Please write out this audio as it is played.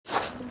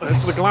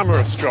It's the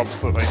glamorous jobs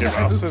that they give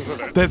us,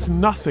 isn't it? There's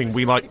nothing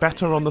we like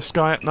better on the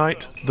sky at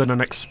night than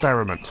an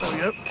experiment. Oh,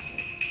 yep.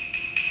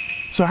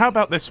 So how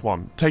about this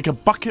one? Take a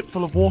bucket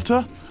full of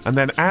water and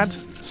then add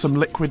some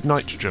liquid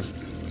nitrogen.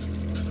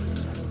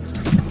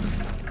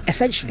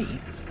 Essentially,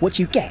 what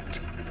you get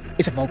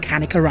is a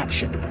volcanic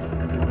eruption.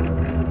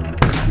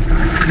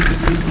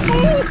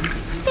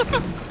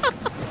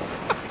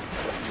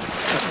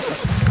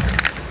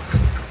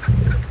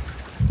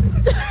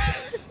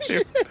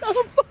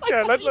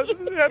 Yeah,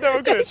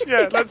 no, good.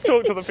 Yeah, let's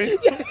talk to the people.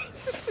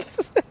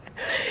 Yes.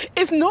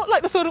 It's not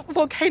like the sort of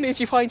volcanoes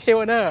you find here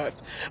on Earth,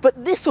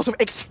 but this sort of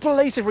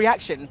explosive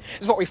reaction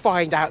is what we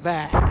find out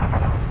there.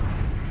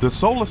 The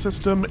solar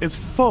system is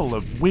full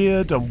of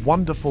weird and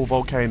wonderful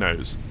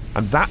volcanoes,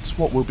 and that's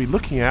what we'll be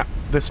looking at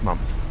this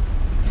month.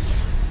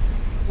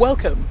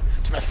 Welcome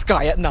to the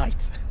sky at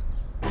night.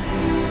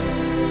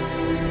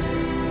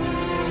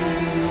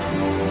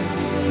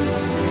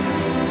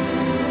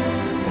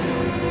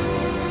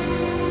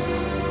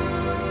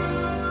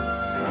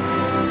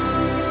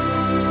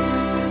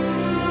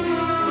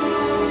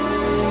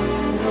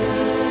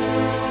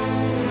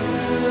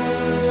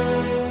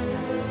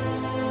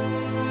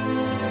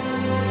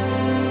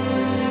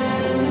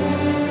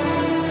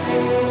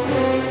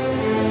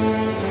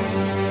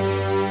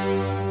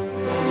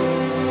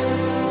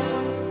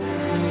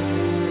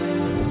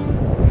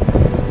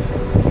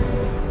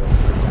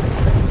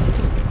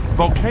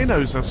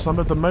 Volcanoes are some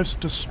of the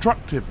most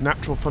destructive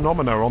natural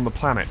phenomena on the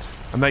planet,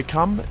 and they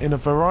come in a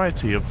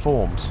variety of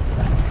forms.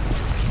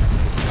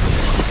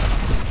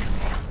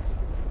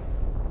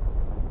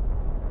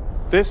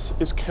 This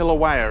is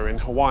Kilauea in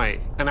Hawaii,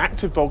 an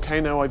active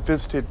volcano I've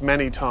visited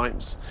many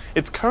times.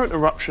 Its current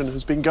eruption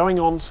has been going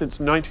on since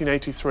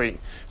 1983,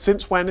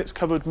 since when it's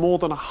covered more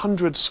than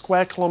 100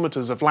 square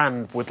kilometres of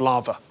land with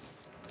lava.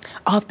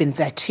 I've been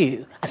there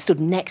too and stood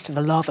next to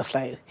the lava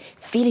flow,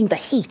 feeling the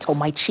heat on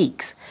my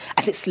cheeks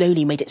as it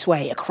slowly made its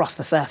way across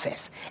the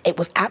surface. It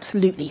was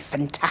absolutely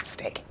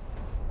fantastic.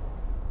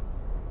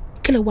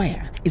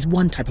 Kilauea is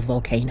one type of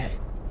volcano,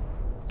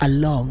 a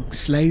long,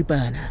 slow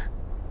burner.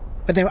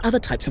 But there are other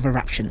types of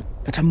eruption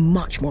that are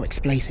much more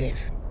explosive,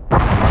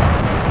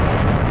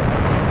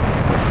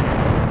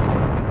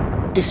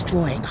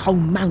 destroying whole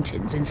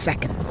mountains in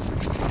seconds.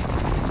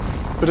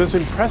 But as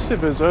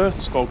impressive as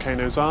Earth's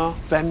volcanoes are,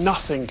 they're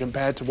nothing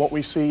compared to what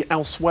we see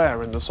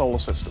elsewhere in the solar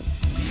system.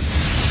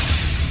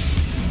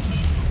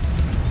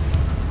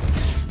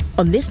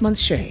 On this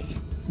month's show,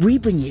 we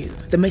bring you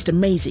the most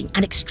amazing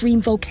and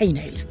extreme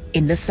volcanoes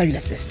in the solar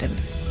system.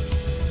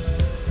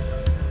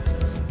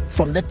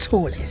 From the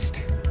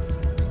tallest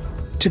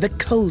to the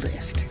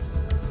coldest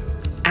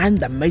and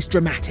the most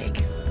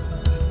dramatic.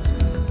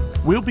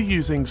 We'll be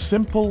using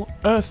simple,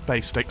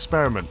 Earth-based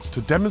experiments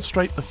to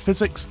demonstrate the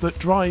physics that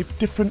drive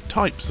different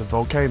types of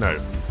volcano.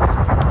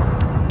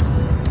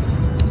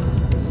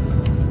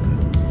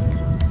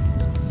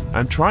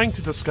 And trying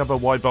to discover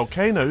why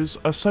volcanoes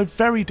are so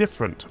very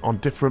different on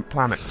different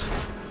planets.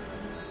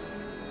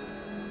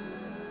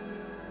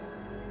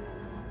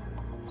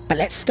 But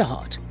let's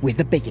start with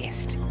the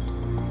biggest.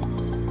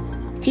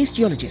 Here's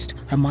geologist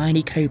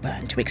Hermione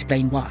Coburn to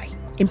explain why,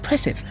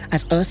 impressive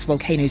as Earth's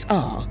volcanoes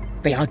are,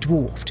 they are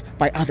dwarfed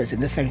by others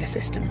in the solar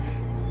system.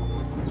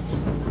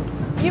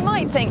 You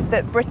might think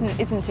that Britain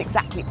isn't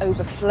exactly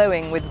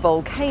overflowing with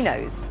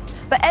volcanoes,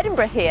 but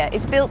Edinburgh here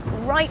is built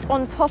right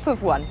on top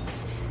of one.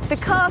 The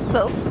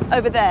castle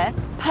over there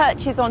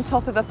perches on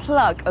top of a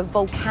plug of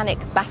volcanic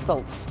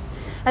basalt.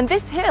 And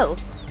this hill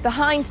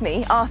behind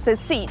me,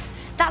 Arthur's Seat,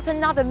 that's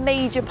another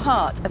major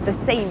part of the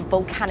same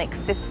volcanic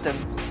system.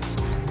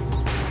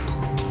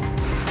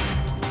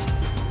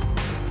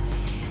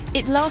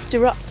 It last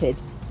erupted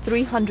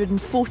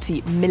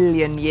 340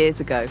 million years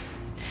ago.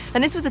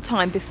 And this was a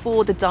time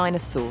before the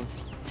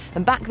dinosaurs.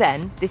 And back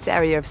then, this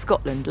area of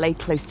Scotland lay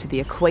close to the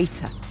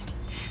equator.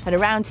 And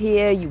around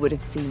here, you would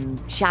have seen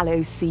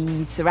shallow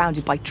seas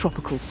surrounded by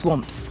tropical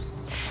swamps.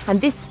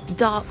 And this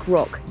dark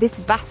rock, this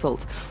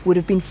basalt, would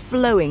have been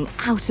flowing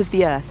out of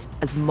the earth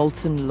as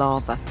molten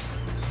lava.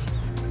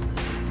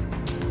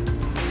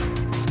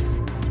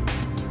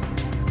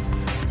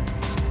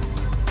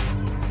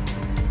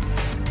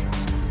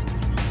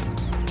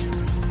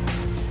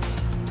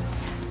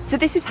 So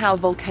this is how a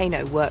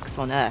volcano works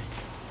on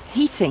Earth.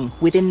 Heating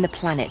within the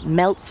planet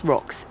melts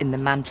rocks in the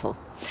mantle.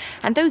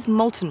 And those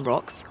molten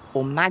rocks,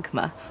 or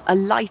magma, are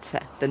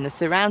lighter than the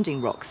surrounding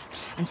rocks.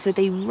 And so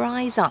they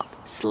rise up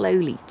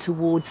slowly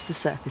towards the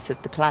surface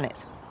of the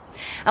planet.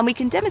 And we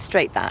can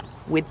demonstrate that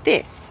with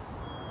this.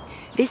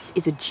 This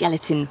is a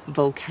gelatin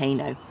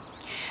volcano.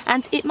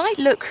 And it might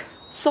look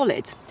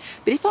solid,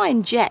 but if I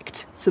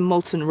inject some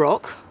molten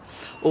rock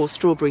or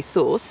strawberry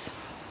sauce,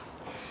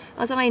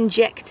 as I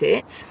inject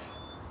it,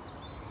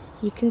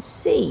 you can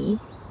see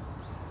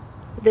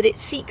that it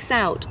seeks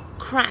out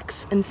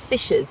cracks and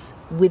fissures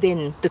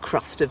within the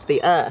crust of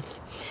the Earth.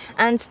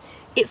 And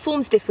it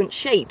forms different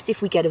shapes.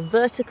 If we get a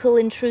vertical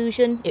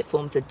intrusion, it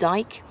forms a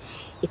dike.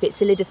 If it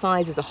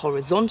solidifies as a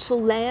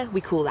horizontal layer,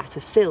 we call that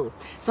a sill.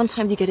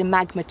 Sometimes you get a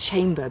magma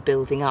chamber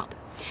building up.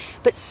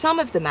 But some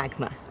of the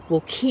magma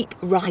will keep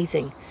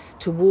rising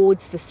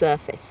towards the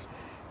surface,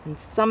 and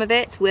some of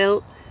it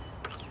will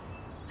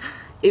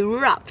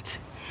erupt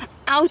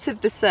out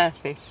of the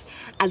surface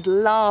as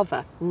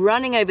lava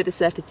running over the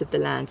surface of the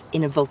land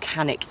in a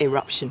volcanic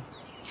eruption.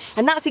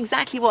 And that's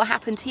exactly what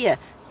happened here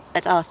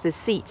at Arthur's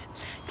Seat.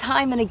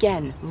 Time and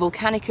again,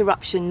 volcanic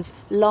eruptions,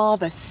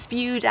 lava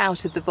spewed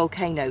out of the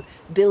volcano,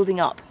 building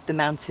up the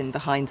mountain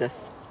behind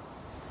us.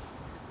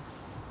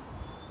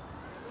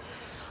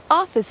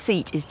 Arthur's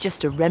Seat is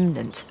just a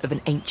remnant of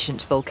an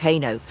ancient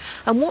volcano,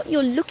 and what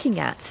you're looking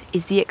at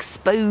is the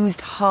exposed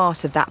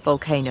heart of that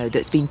volcano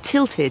that's been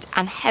tilted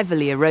and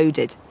heavily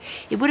eroded.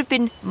 It would have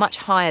been much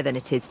higher than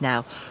it is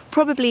now,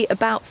 probably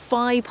about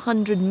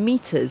 500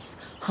 metres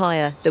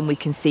higher than we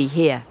can see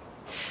here.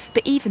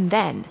 But even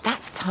then,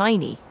 that's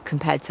tiny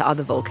compared to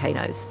other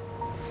volcanoes.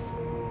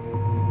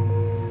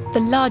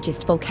 The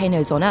largest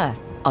volcanoes on Earth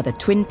are the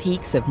twin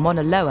peaks of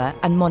Mauna Loa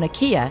and Mauna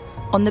Kea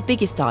on the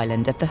biggest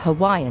island of the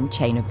Hawaiian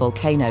chain of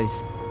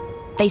volcanoes.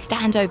 They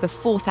stand over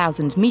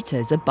 4,000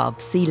 metres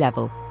above sea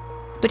level.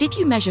 But if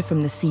you measure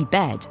from the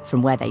seabed,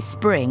 from where they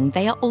spring,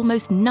 they are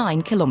almost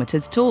 9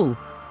 kilometres tall,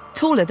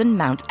 taller than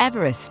Mount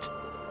Everest.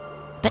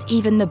 But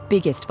even the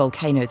biggest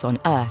volcanoes on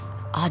Earth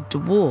are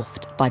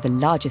dwarfed by the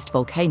largest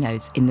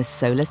volcanoes in the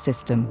solar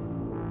system.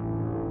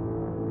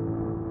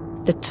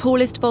 The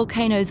tallest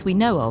volcanoes we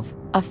know of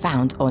are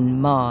found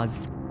on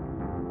Mars.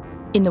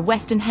 In the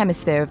western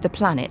hemisphere of the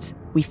planet,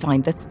 we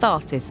find the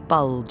Tharsis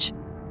Bulge,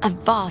 a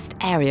vast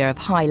area of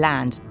high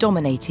land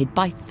dominated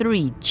by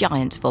 3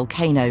 giant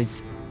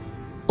volcanoes,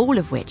 all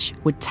of which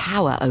would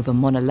tower over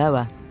Mauna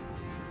Loa.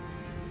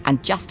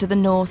 And just to the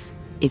north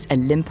is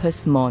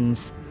Olympus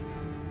Mons.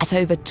 At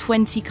over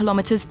 20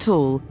 kilometres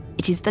tall,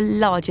 it is the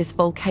largest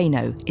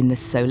volcano in the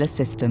solar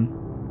system.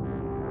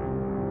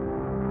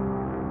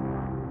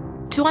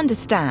 To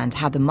understand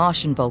how the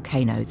Martian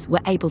volcanoes were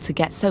able to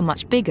get so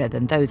much bigger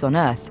than those on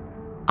Earth,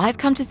 I've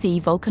come to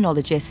see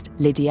volcanologist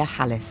Lydia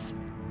Hallis.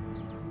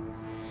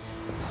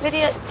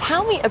 Lydia,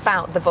 tell me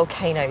about the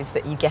volcanoes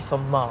that you get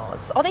on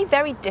Mars. Are they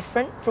very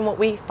different from what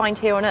we find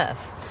here on Earth?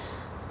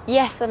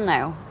 Yes and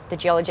no. The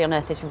geology on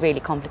Earth is really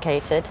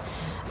complicated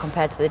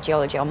compared to the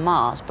geology on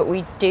Mars, but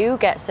we do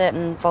get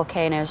certain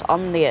volcanoes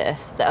on the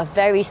Earth that are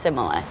very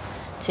similar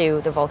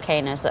to the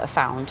volcanoes that are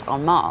found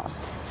on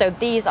Mars. So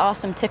these are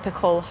some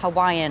typical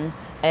Hawaiian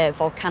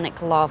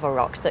volcanic lava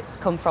rocks that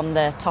come from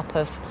the top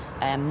of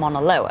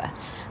Mauna Loa.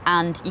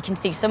 And you can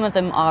see some of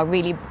them are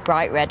really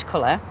bright red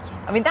colour.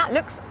 I mean, that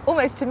looks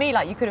almost to me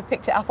like you could have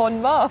picked it up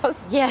on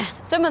Mars. Yeah,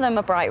 some of them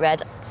are bright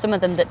red. Some of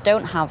them that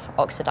don't have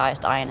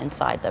oxidised iron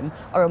inside them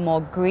are a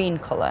more green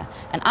colour.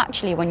 And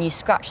actually, when you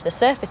scratch the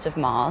surface of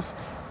Mars,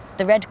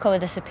 the red colour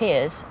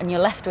disappears and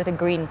you're left with a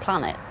green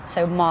planet.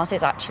 So Mars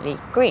is actually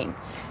green.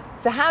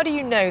 So how do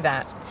you know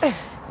that?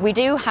 We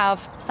do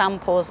have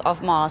samples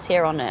of Mars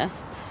here on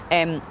Earth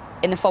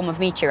in the form of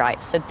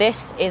meteorites. So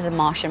this is a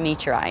Martian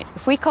meteorite.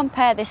 If we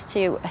compare this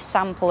to a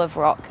sample of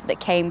rock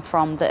that came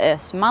from the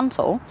Earth's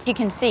mantle, you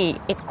can see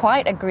it's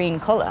quite a green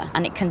colour,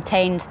 and it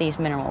contains these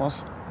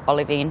minerals,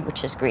 olivine,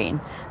 which is green,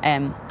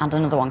 and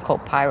another one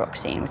called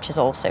pyroxene, which is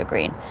also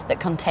green, that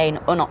contain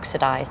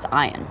unoxidised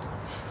iron.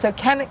 So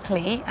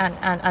chemically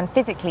and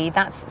physically,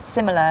 that's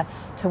similar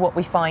to what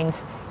we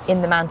find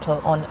in the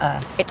mantle on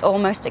Earth. It's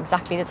almost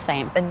exactly the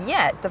same. And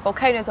yet, the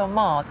volcanoes on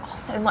Mars are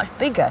so much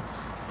bigger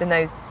than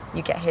those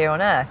you get here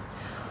on Earth.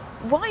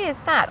 Why is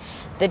that?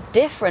 The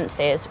difference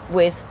is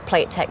with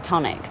plate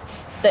tectonics.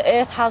 The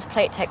Earth has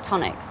plate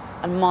tectonics,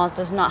 and Mars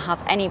does not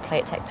have any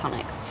plate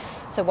tectonics.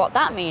 So what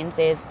that means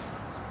is,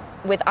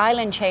 with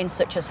island chains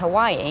such as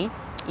Hawaii,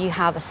 you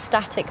have a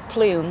static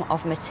plume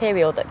of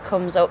material that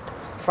comes up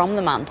from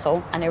the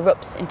mantle and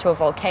erupts into a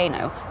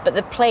volcano, but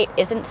the plate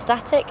isn't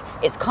static,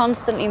 it's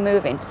constantly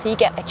moving, so you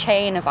get a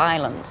chain of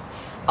islands.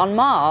 On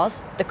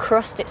Mars, the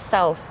crust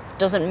itself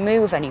doesn't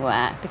move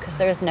anywhere because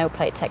there is no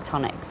plate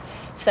tectonics.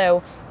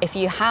 So if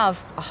you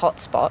have a hot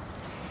spot,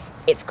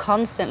 it's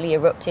constantly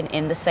erupting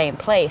in the same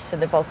place, so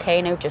the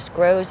volcano just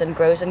grows and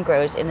grows and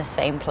grows in the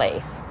same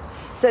place.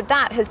 So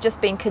that has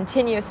just been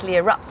continuously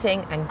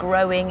erupting and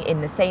growing in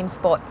the same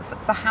spot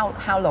for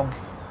how long?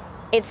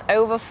 It's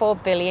over 4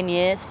 billion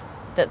years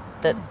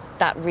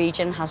that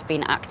region has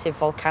been active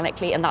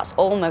volcanically, and that's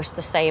almost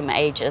the same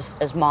age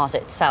as Mars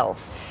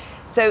itself.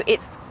 So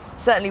it's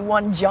certainly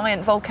one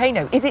giant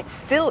volcano. Is it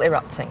still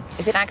erupting?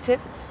 Is it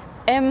active?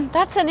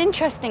 That's an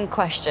interesting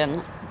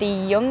question. The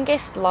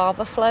youngest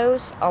lava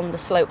flows on the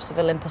slopes of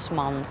Olympus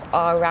Mons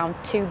are around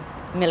 2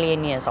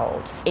 million years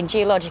old. In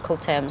geological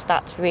terms,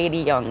 that's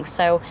really young.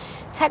 So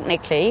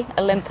technically,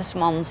 Olympus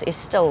Mons is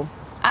still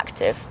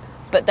active,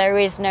 but there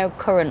is no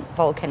current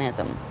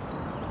volcanism.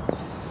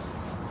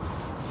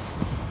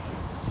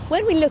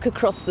 When we look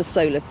across the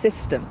solar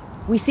system,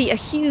 we see a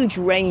huge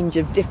range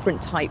of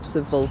different types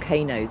of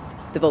volcanoes.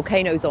 The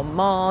volcanoes on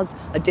Mars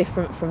are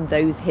different from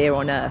those here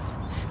on Earth,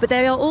 but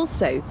they are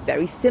also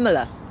very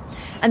similar.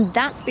 And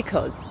that's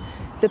because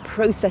the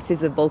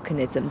processes of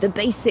volcanism, the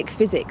basic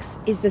physics,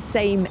 is the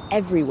same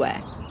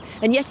everywhere.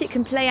 And yet it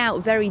can play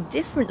out very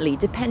differently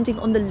depending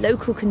on the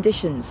local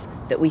conditions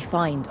that we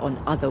find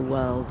on other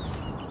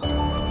worlds.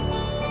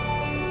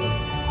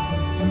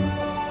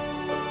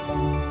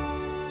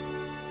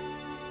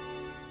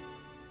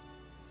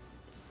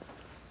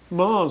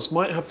 Mars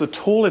might have the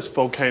tallest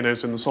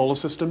volcanoes in the solar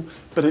system,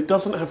 but it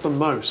doesn't have the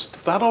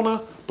most. That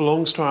honour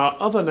belongs to our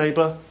other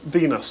neighbour,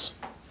 Venus.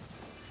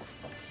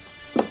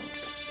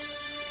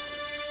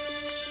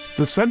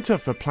 The Centre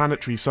for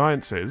Planetary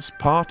Sciences,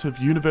 part of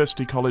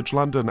University College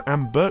London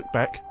and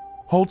Birkbeck,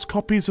 holds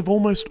copies of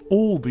almost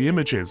all the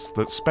images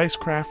that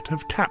spacecraft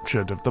have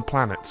captured of the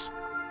planets.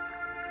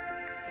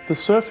 The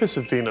surface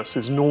of Venus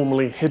is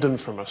normally hidden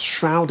from us,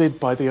 shrouded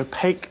by the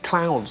opaque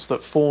clouds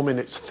that form in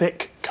its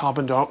thick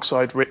carbon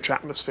dioxide-rich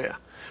atmosphere.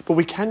 But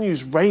we can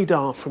use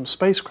radar from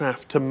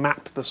spacecraft to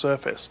map the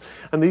surface,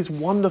 and these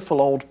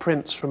wonderful old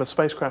prints from a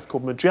spacecraft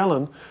called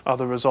Magellan are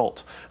the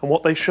result. And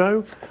what they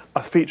show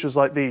are features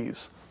like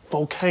these: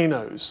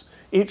 volcanoes,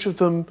 each of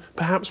them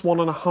perhaps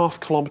 1.5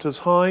 kilometres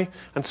high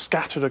and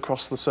scattered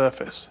across the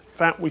surface. In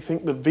fact, we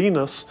think that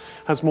Venus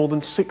has more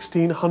than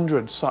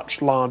 1,600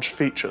 such large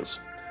features.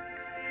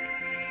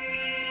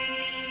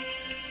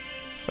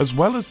 As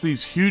well as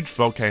these huge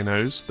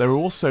volcanoes, there are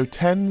also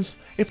tens,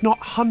 if not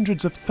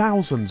hundreds of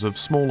thousands of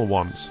smaller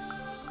ones.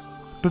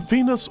 But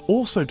Venus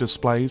also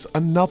displays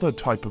another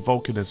type of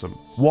volcanism,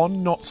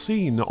 one not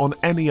seen on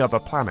any other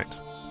planet.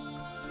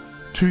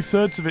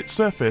 2/3 of its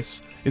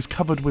surface is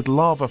covered with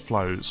lava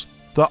flows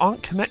that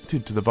aren't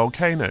connected to the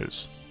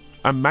volcanoes,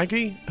 and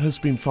Maggie has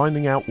been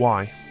finding out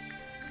why.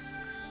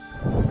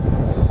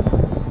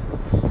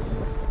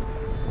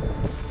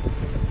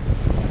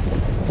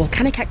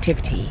 Volcanic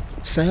activity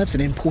serves an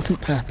important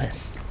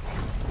purpose.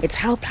 It's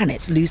how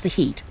planets lose the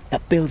heat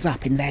that builds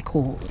up in their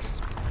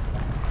cores.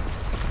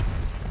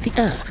 The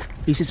Earth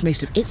loses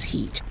most of its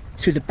heat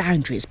through the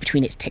boundaries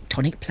between its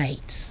tectonic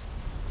plates.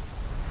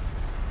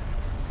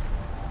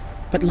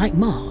 But like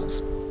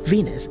Mars,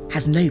 Venus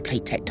has no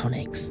plate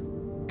tectonics.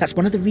 That's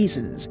one of the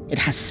reasons it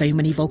has so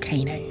many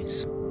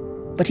volcanoes.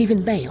 But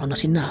even they are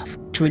not enough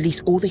to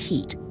release all the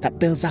heat that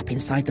builds up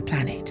inside the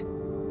planet.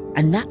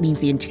 And that means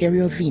the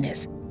interior of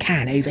Venus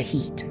can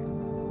overheat.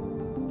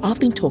 I've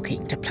been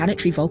talking to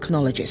planetary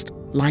volcanologist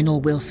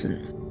Lionel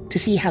Wilson to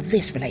see how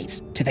this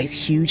relates to those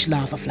huge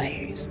lava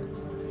flows.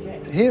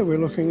 Here we're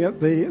looking at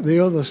the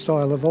other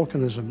style of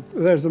volcanism.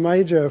 There's a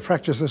major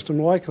fracture system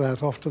like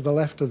that off to the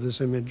left of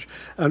this image,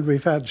 and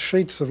we've had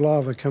sheets of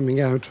lava coming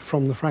out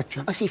from the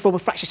fracture. I see, from a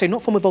fracture, so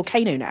not from a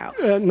volcano now?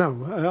 No,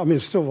 I mean,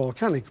 it's still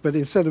volcanic, but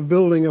instead of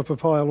building up a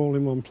pile all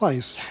in one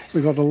place,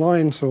 we've got a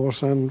line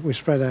source and we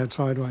spread out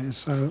sideways,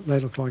 so they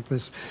look like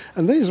this.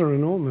 And these are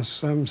enormous.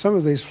 Some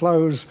of these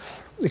flows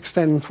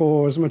extend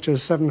for as much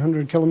as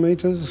 700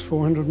 kilometres,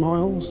 400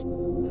 miles.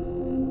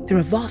 There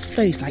are vast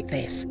flows like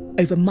this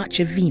over much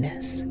of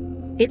Venus.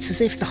 It's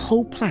as if the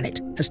whole planet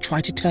has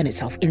tried to turn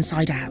itself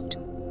inside out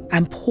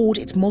and poured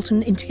its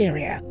molten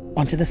interior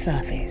onto the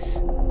surface.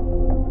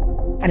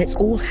 And it's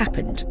all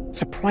happened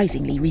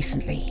surprisingly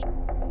recently.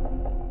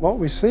 What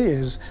we see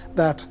is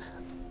that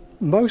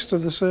most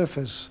of the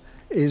surface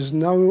is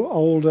no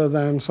older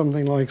than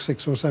something like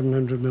 600 or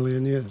 700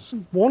 million years.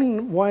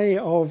 One way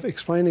of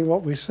explaining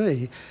what we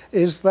see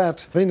is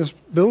that Venus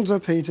builds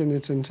up heat in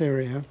its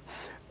interior,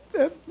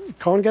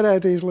 can't get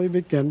out easily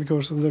again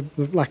because of the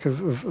lack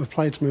of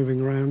plates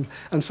moving around.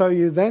 And so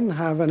you then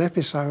have an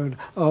episode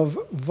of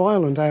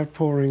violent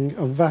outpouring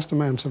of vast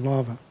amounts of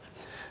lava.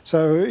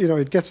 So, you know,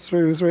 it gets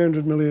through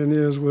 300 million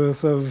years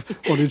worth of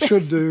what it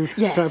should do,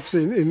 Yes. perhaps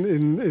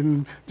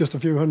in just a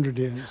few hundred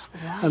years.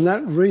 Right. And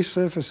that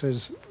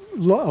resurfaces a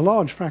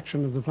large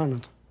fraction of the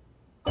planet.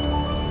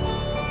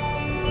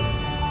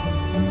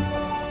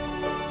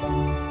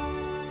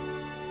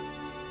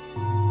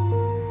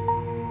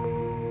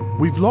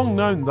 We've long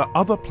known that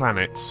other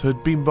planets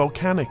had been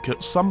volcanic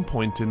at some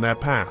point in their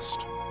past,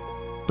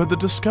 but the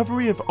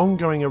discovery of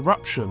ongoing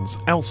eruptions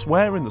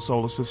elsewhere in the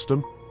solar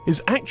system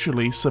is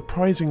actually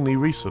surprisingly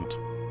recent.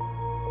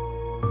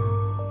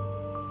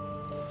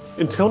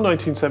 Until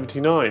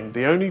 1979,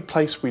 the only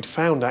place we'd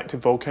found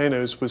active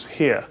volcanoes was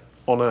here,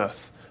 on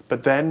Earth.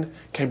 But then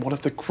came one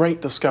of the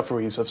great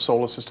discoveries of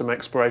solar system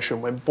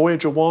exploration when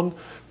Voyager 1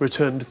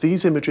 returned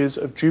these images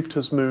of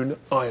Jupiter's moon,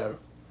 Io.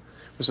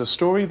 It was a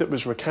story that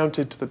was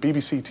recounted to the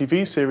BBC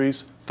TV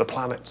series, The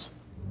Planets.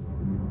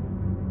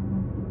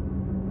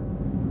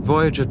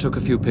 Voyager took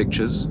a few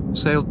pictures,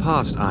 sailed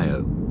past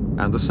Io,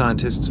 and the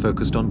scientists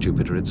focused on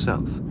Jupiter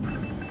itself.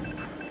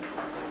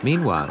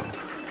 Meanwhile,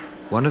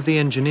 one of the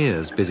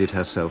engineers busied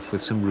herself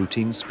with some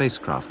routine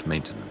spacecraft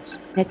maintenance.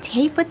 The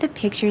tape with the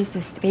pictures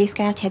the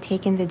spacecraft had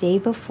taken the day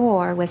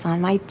before was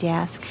on my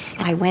desk.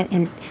 I went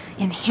and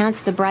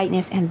enhanced the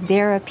brightness, and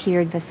there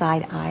appeared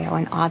beside Io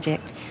an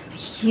object, a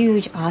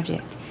huge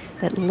object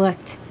that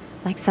looked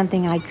like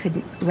something I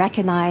could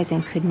recognize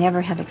and could never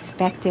have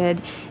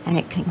expected, and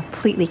it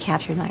completely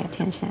captured my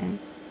attention.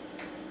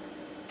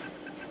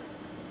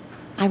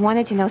 I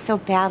wanted to know so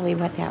badly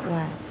what that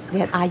was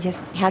that I just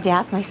had to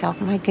ask myself,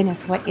 my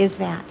goodness, what is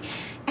that?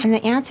 And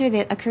the answer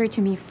that occurred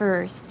to me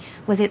first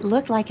was it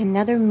looked like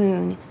another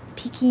moon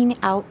peeking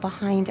out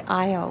behind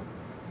Io.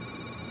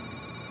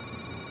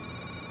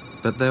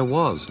 But there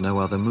was no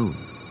other moon,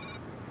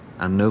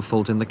 and no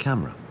fault in the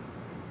camera.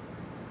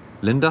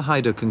 Linda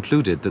Hyder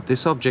concluded that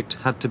this object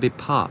had to be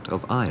part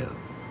of Io.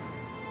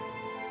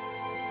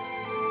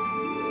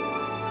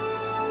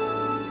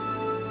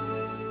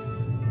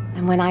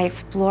 And when I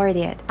explored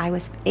it, I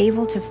was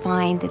able to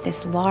find that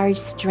this large,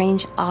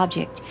 strange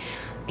object,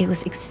 it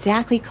was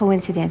exactly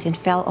coincident and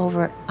fell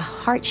over a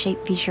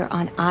heart-shaped feature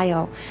on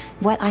Io.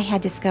 What I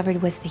had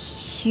discovered was the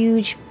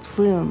huge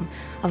plume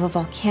of a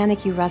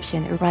volcanic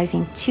eruption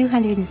rising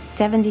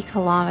 270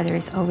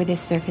 kilometers over the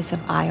surface of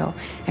Io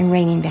and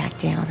raining back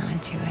down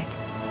onto it.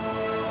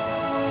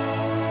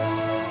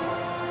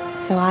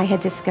 So I had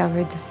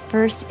discovered the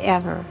first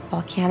ever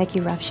volcanic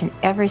eruption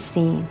ever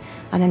seen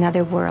on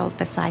another world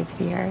besides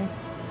the Earth.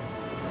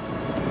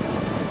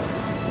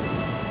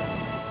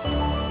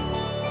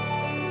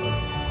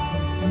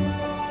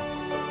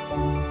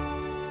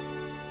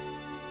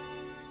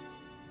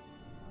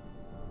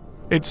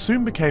 It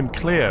soon became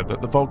clear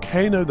that the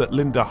volcano that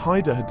Linda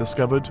Hyder had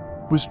discovered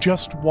was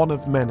just one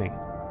of many.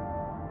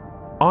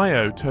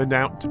 Io turned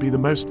out to be the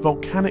most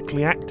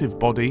volcanically active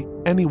body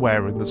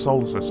anywhere in the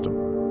solar system.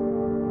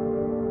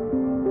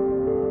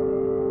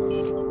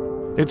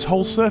 Its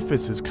whole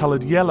surface is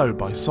coloured yellow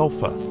by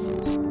sulphur,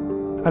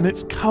 and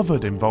it's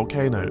covered in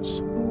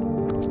volcanoes.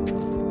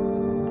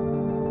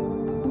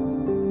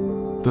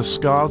 The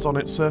scars on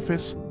its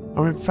surface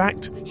are in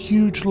fact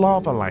huge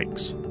lava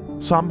lakes,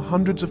 some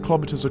hundreds of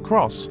kilometers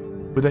across,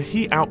 with a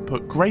heat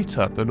output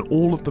greater than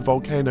all of the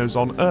volcanoes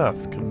on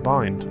Earth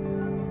combined.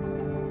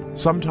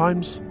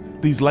 Sometimes,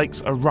 these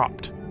lakes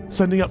erupt,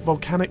 sending up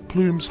volcanic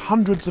plumes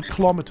hundreds of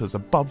kilometers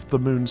above the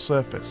moon's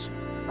surface.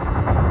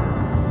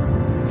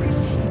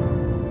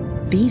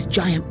 These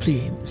giant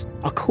plumes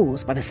are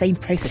caused by the same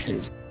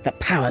processes that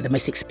power the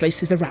most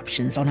explosive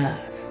eruptions on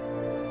Earth.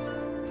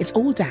 It's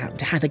all down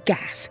to how the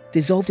gas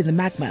dissolved in the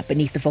magma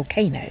beneath the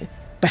volcano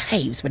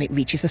behaves when it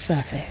reaches the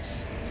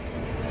surface.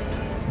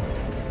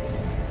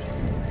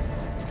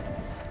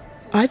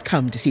 I've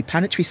come to see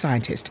planetary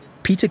scientist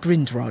Peter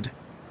Grindrod,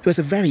 who has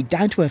a very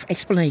down-to-earth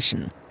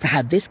explanation for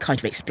how this kind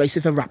of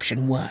explosive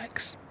eruption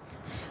works.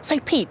 So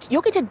Pete,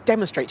 you're going to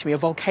demonstrate to me a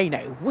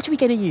volcano. What are we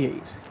going to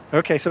use?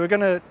 Okay, so we're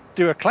going to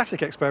do a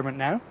classic experiment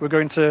now. We're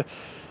going to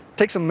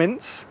take some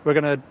mints, we're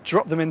going to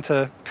drop them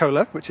into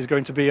cola, which is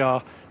going to be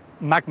our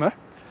magma,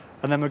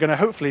 and then we're going to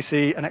hopefully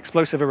see an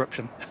explosive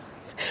eruption.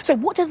 So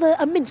what do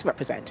the mints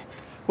represent?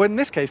 Well, in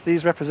this case,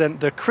 these represent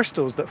the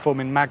crystals that form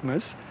in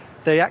magmas.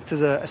 They act as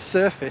a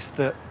surface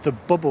that the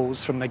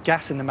bubbles from the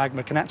gas in the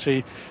magma can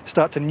actually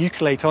start to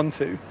nucleate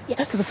onto. Yeah,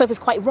 because the surface is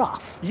quite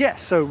rough.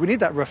 Yes, so we need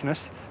that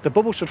roughness. The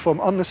bubbles should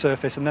form on the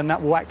surface, and then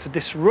that will act to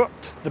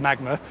disrupt the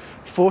magma,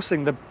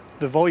 forcing the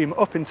volume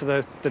up into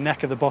the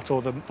neck of the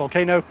bottle, the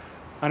volcano,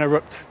 and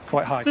erupt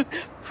quite high.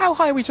 How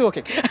high are we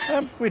talking?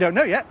 We don't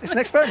know yet. It's an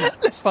experiment.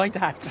 Let's find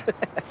out.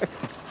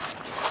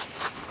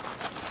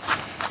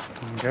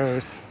 There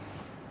goes.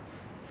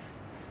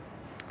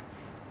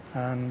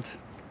 And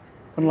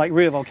unlike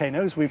real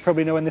volcanoes, we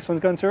probably know when this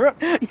one's going to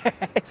erupt.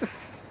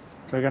 Yes.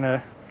 We're going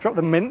to drop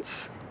the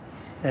mints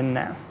in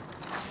now.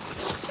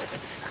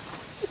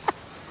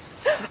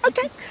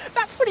 Okay,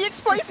 that's pretty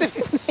explosive,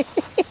 isn't it?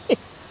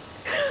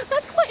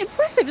 That's quite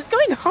impressive. It's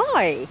going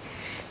high.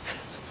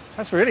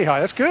 That's really high.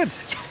 That's good.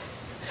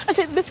 I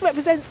said this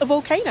represents a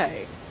volcano.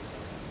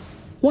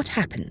 What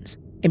happens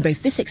in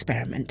both this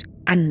experiment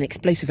and an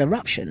explosive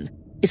eruption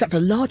is that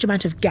the large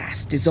amount of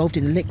gas dissolved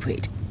in the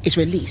liquid is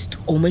released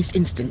almost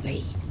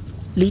instantly,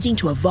 leading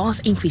to a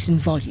vast increase in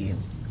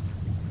volume.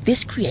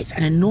 This creates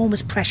an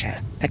enormous pressure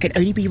that can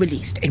only be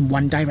released in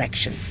one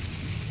direction,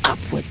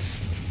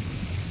 upwards.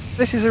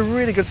 This is a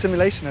really good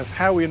simulation of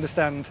how we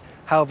understand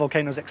how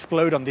volcanoes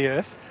explode on the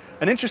Earth.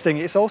 And interesting,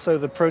 it's also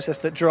the process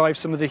that drives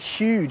some of the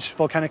huge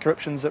volcanic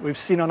eruptions that we've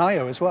seen on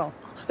Io as well.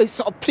 Those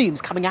sort of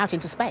plumes coming out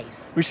into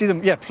space. We see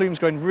them, yeah, plumes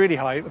going really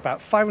high, about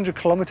 500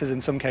 kilometers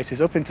in some cases,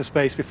 up into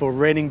space before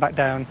raining back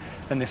down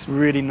in this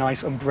really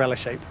nice umbrella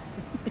shape.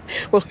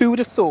 Well, who would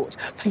have thought?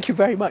 Thank you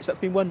very much. That's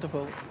been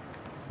wonderful.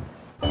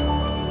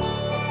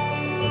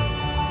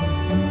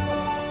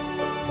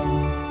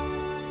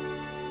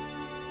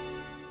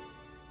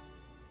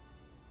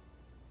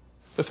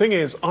 The thing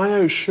is,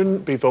 Io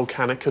shouldn't be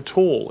volcanic at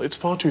all. It's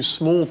far too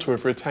small to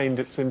have retained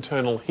its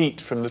internal heat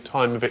from the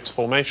time of its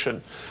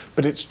formation.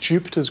 But it's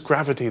Jupiter's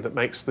gravity that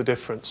makes the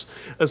difference.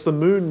 As the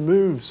moon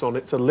moves on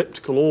its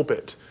elliptical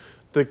orbit,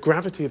 the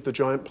gravity of the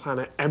giant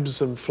planet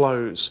ebbs and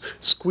flows,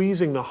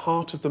 squeezing the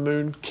heart of the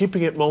moon,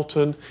 keeping it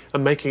molten,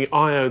 and making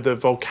Io the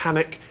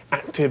volcanic,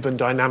 active and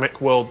dynamic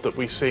world that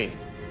we see.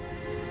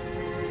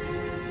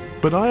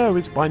 But Io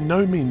is by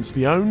no means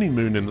the only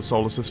moon in the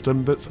solar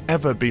system that's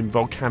ever been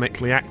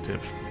volcanically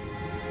active.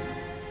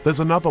 There's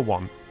another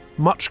one,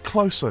 much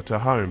closer to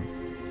home.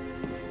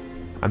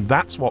 And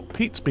that's what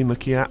Pete's been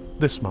looking at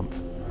this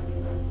month.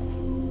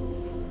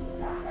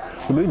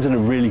 The Moon's in a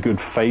really good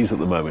phase at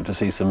the moment to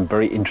see some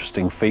very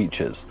interesting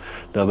features.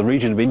 Now, the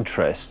region of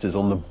interest is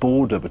on the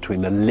border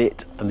between the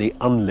lit and the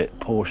unlit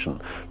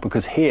portion,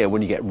 because here,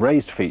 when you get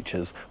raised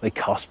features, they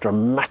cast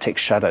dramatic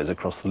shadows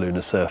across the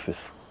lunar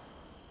surface.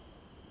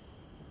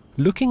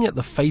 Looking at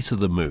the face of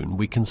the Moon,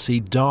 we can see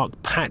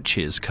dark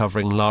patches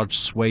covering large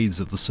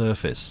swathes of the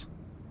surface.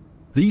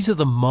 These are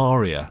the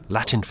maria,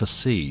 Latin for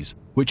seas,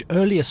 which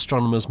early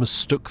astronomers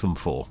mistook them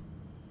for.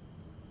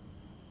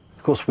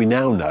 Of course, we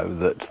now know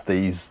that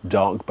these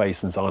dark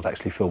basins aren't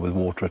actually filled with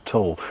water at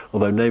all,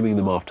 although naming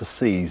them after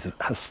seas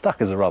has stuck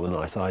as a rather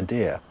nice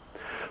idea.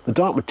 The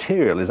dark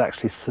material is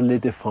actually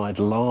solidified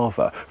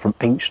lava from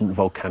ancient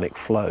volcanic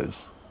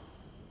flows.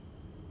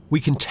 We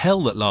can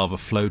tell that lava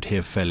flowed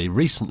here fairly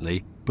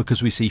recently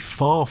because we see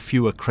far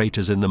fewer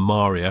craters in the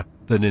maria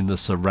than in the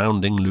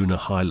surrounding lunar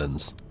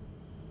highlands.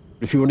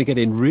 If you want to get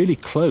in really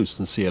close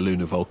and see a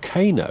lunar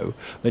volcano,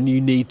 then you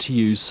need to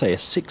use, say, a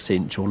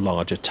 6-inch or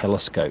larger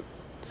telescope.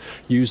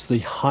 Use the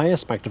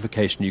highest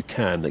magnification you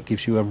can that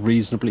gives you a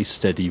reasonably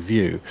steady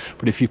view,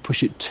 but if you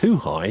push it too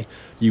high,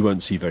 you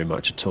won't see very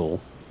much at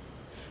all.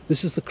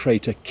 This is the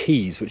crater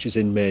Keys, which is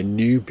in Mare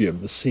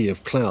Nubium, the Sea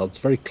of Clouds,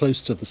 very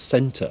close to the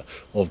centre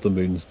of the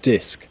Moon's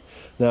disk.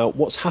 Now,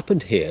 what's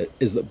happened here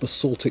is that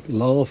basaltic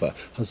lava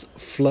has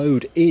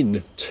flowed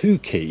in to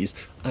Keys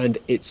and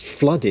it's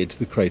flooded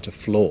the crater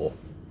floor.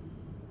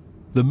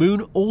 The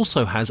Moon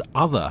also has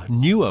other,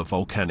 newer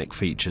volcanic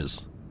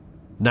features.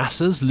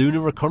 NASA's Lunar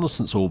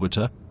Reconnaissance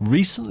Orbiter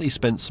recently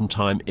spent some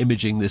time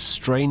imaging this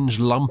strange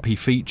lumpy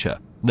feature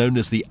known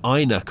as the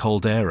Ina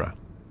caldera.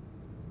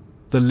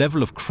 The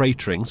level of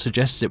cratering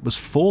suggests it was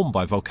formed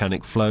by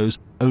volcanic flows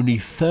only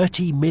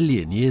 30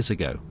 million years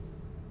ago.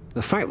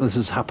 The fact that this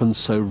has happened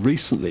so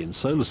recently in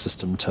solar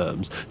system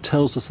terms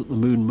tells us that the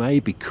Moon may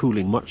be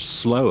cooling much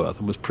slower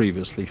than was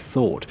previously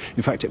thought.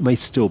 In fact, it may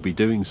still be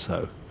doing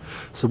so.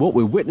 So what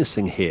we're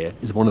witnessing here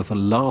is one of the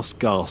last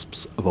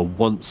gasps of a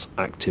once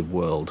active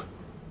world.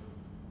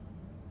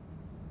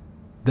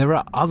 There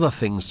are other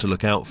things to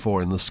look out for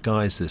in the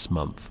skies this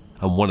month,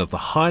 and one of the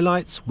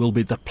highlights will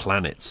be the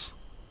planets.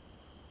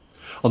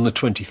 On the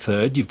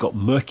 23rd, you've got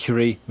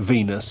Mercury,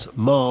 Venus,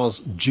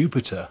 Mars,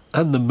 Jupiter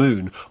and the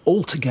Moon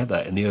all together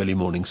in the early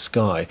morning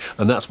sky,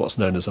 and that's what's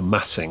known as a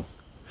massing.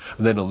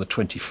 And then on the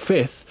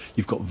 25th,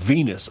 you've got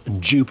Venus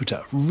and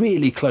Jupiter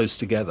really close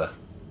together.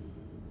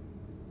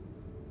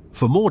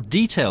 For more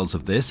details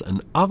of this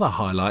and other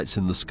highlights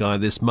in the sky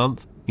this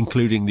month,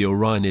 including the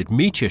Orionid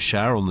meteor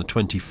shower on the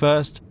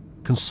 21st,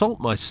 consult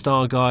my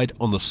star guide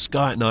on the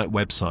Sky at Night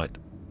website.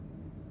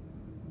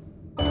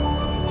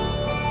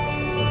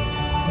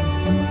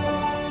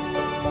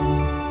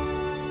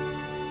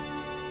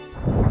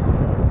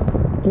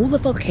 All the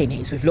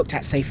volcanoes we've looked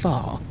at so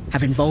far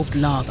have involved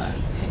lava,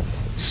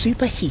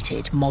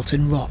 superheated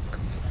molten rock.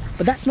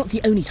 But that's not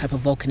the only type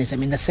of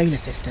volcanism in the solar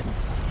system.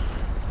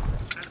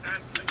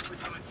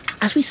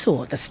 As we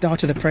saw at the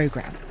start of the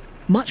programme,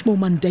 much more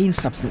mundane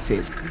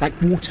substances like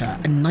water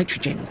and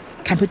nitrogen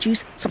can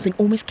produce something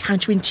almost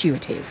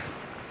counterintuitive,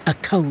 a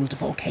cold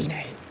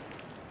volcano.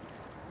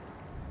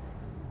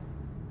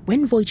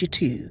 When Voyager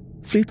 2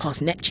 flew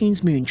past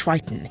Neptune's moon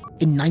Triton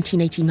in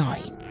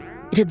 1989,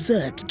 it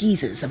observed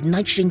geysers of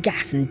nitrogen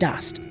gas and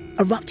dust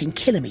erupting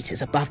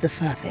kilometres above the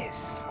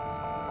surface.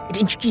 It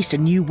introduced a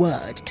new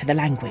word to the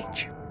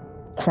language,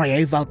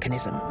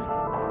 cryovolcanism.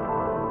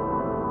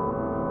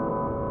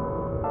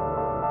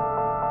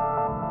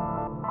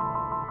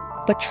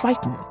 But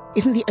Triton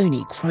isn't the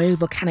only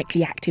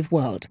cryovolcanically active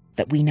world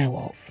that we know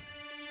of.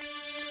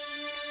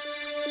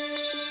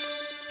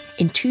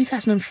 In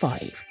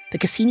 2005, the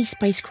Cassini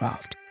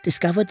spacecraft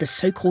discovered the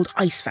so-called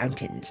ice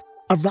fountains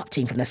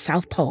erupting from the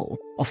south pole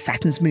of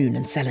Saturn's moon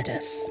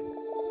Enceladus.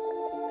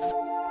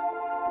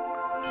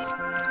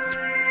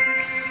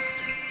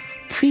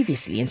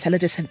 Previously,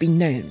 Enceladus had been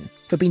known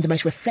for being the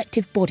most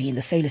reflective body in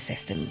the solar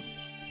system,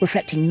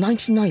 reflecting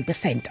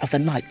 99% of the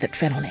light that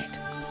fell on it.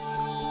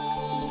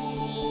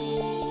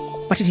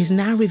 But it is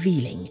now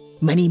revealing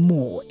many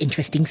more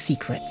interesting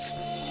secrets.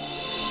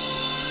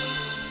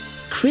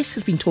 Chris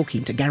has been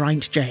talking to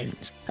Geraint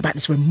Jones about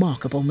this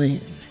remarkable moon.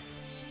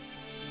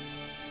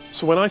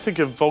 So when I think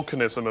of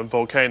volcanism and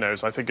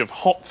volcanoes, I think of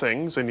hot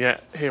things, and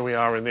yet here we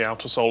are in the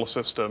outer solar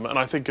system, and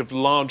I think of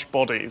large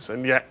bodies,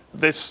 and yet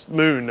this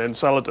moon,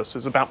 Enceladus,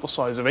 is about the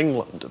size of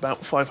England,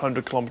 about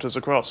 500 kilometres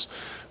across.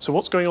 So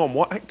what's going on?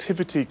 What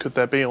activity could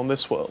there be on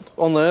this world?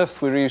 On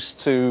Earth, we're used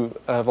to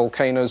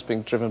volcanoes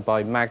being driven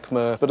by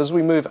magma, but as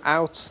we move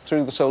out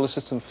through the solar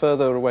system,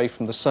 further away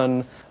from the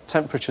sun,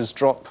 temperatures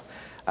drop,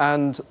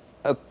 and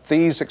at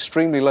these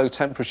extremely low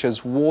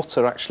temperatures,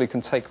 water actually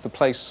can take the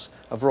place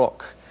of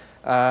rock.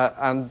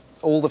 And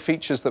all the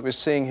features that we're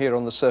seeing here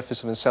on the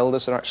surface of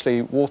Enceladus are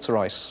actually water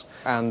ice.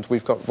 And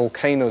we've got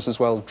volcanoes as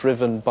well,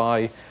 driven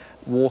by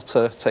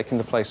water taking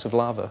the place of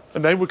lava.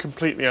 And they were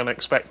completely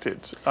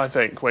unexpected, I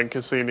think, when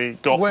Cassini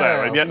got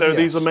there, and yet there are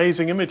these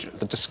amazing images.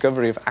 The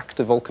discovery of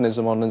active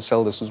volcanism on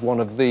Enceladus was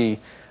one of the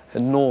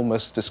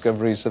enormous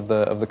discoveries of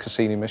the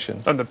Cassini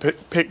mission. And the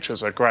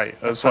pictures are great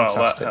as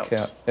Fantastic, well, that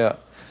helps. Yeah.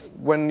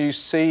 when you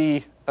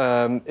see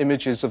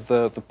images of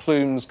the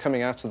plumes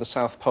coming out of the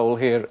South Pole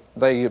here,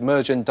 they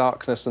emerge in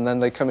darkness and then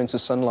they come into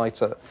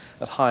sunlight at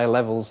higher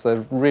levels.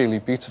 They're really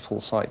beautiful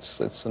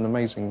sights. It's an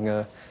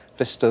amazing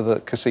vista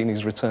that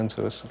Cassini's returned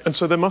to us. And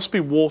so there must be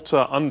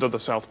water under the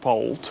South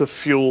Pole to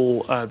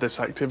fuel this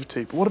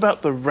activity. But what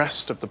about the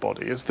rest of the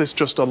body? Is this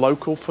just a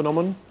local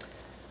phenomenon?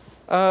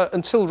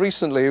 Until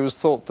recently, it was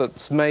thought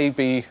that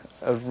maybe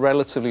a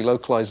relatively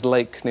localised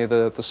lake near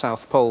the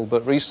South Pole,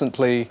 but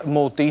recently a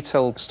more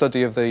detailed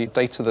study of the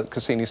data that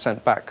Cassini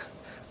sent back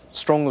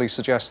strongly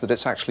suggests that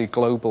it's actually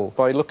global.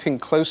 By looking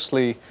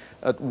closely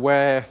at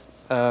where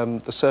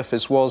the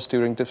surface was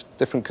during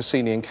different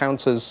Cassini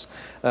encounters,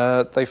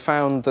 they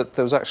found that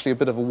there was actually a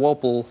bit of a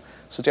wobble,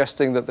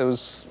 suggesting that there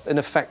was, in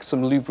effect,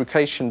 some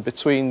lubrication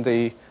between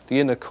the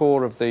inner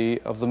core of the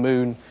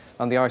Moon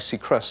and the icy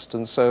crust.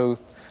 And so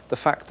the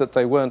fact that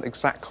they weren't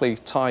exactly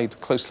tied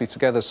closely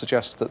together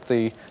suggests that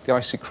the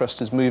icy crust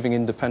is moving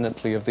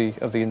independently of the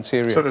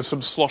interior. So there's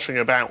some sloshing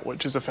about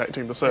which is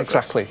affecting the surface.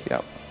 Exactly,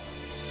 yeah.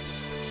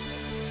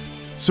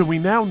 So we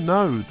now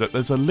know that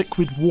there's a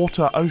liquid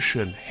water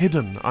ocean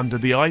hidden under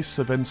the ice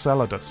of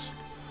Enceladus.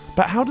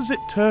 But how does it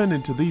turn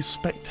into these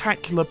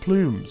spectacular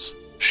plumes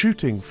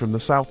shooting from the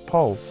South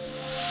Pole?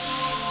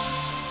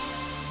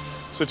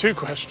 So 2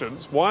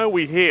 questions. Why are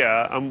we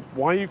here and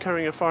why are you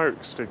carrying a fire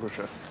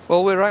extinguisher?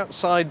 Well, we're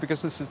outside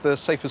because this is the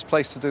safest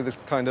place to do this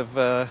kind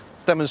of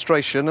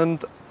demonstration,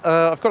 and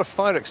I've got a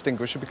fire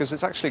extinguisher because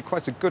it's actually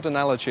quite a good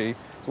analogy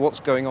to what's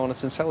going on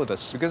at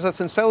Enceladus. Because at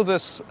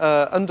Enceladus,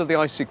 under the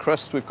icy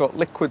crust, we've got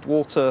liquid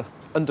water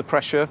under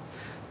pressure.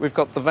 We've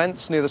got the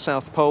vents near the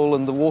South Pole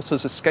and the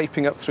water's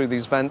escaping up through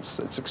these vents.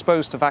 It's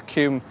exposed to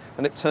vacuum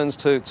and it turns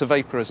to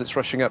vapour as it's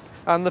rushing up.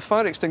 And the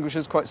fire extinguisher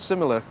is quite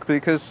similar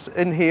because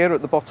in here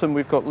at the bottom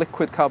we've got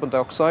liquid carbon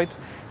dioxide.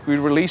 We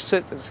release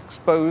it, it's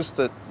exposed,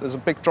 there's a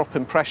big drop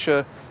in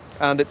pressure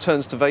and it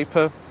turns to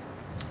vapour.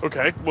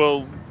 OK,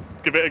 well,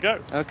 give it a go.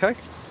 OK.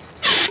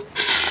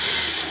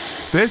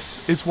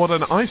 This is what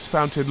an ice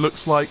fountain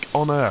looks like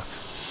on Earth.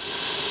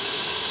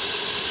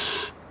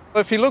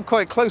 If you look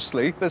quite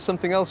closely, there's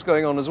something else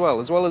going on as well.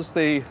 As well as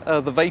the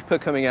vapour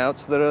coming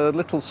out, there are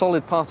little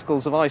solid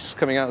particles of ice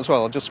coming out as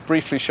well. I'll just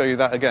briefly show you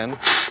that again.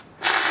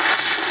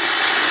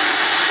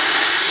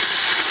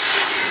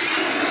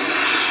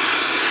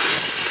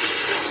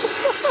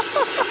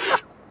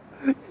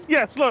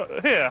 Yes, look,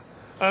 here.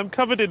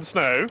 Covered in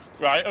snow.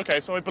 Right, OK,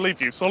 so I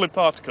believe you. Solid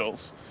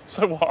particles.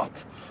 So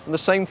what? And the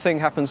same thing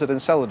happens at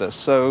Enceladus.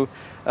 So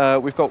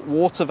we've got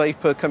water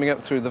vapour coming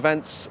up through the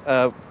vents.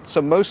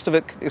 So most of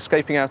it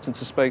escaping out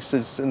into space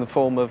is in the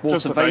form of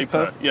water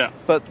vapour. Yeah.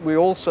 But we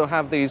also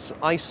have these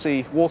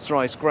icy water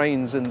ice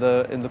grains in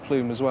the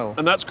plume as well.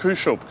 And that's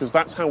crucial because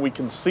that's how we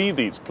can see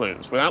these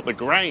plumes. Without the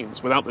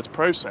grains, without this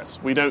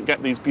process, we don't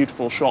get these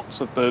beautiful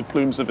shots of the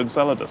plumes of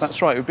Enceladus.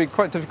 That's right. It would be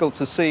quite difficult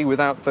to see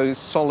without those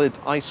solid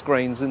ice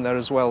grains in there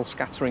as well,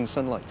 scattering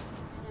sunlight.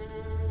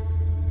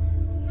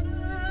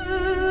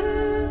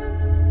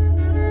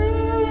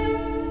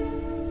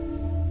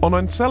 On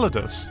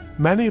Enceladus,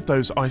 many of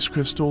those ice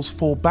crystals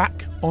fall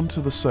back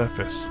onto the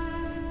surface.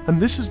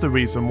 And this is the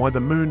reason why the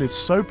Moon is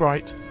so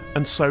bright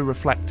and so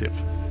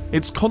reflective.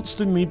 It's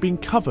constantly being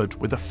covered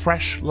with a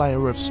fresh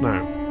layer of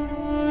snow.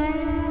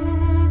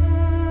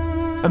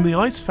 And the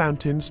ice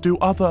fountains do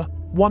other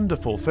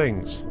wonderful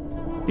things.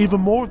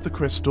 Even more of the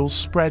crystals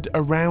spread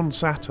around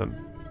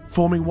Saturn,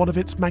 forming one of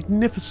its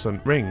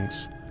magnificent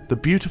rings, the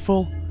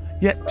beautiful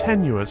yet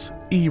tenuous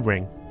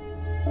E-ring.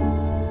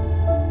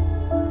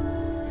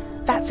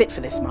 That's it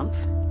for this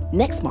month.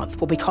 Next month,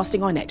 we'll be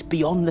casting our net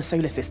beyond the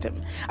solar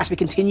system as we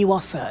continue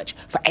our search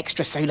for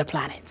extrasolar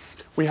planets.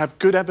 We have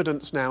good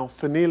evidence now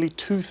for nearly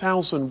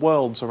 2,000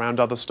 worlds around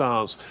other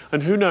stars.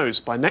 And who knows,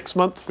 by next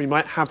month, we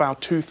might have our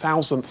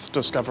 2,000th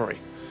discovery.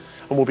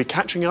 And we'll be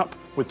catching up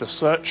with the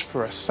search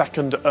for a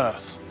second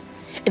Earth.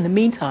 In the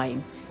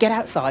meantime, get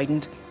outside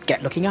and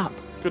get looking up.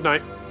 Good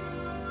night.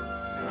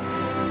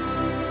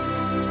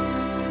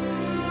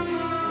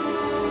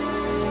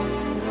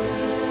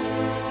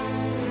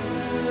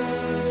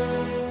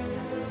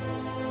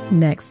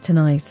 Next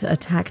tonight,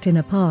 attacked in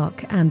a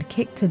park and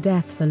kicked to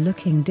death for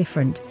looking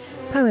different,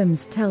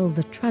 poems tell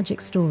the tragic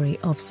story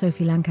of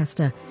Sophie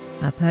Lancaster.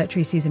 Our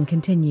poetry season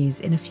continues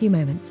in a few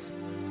moments.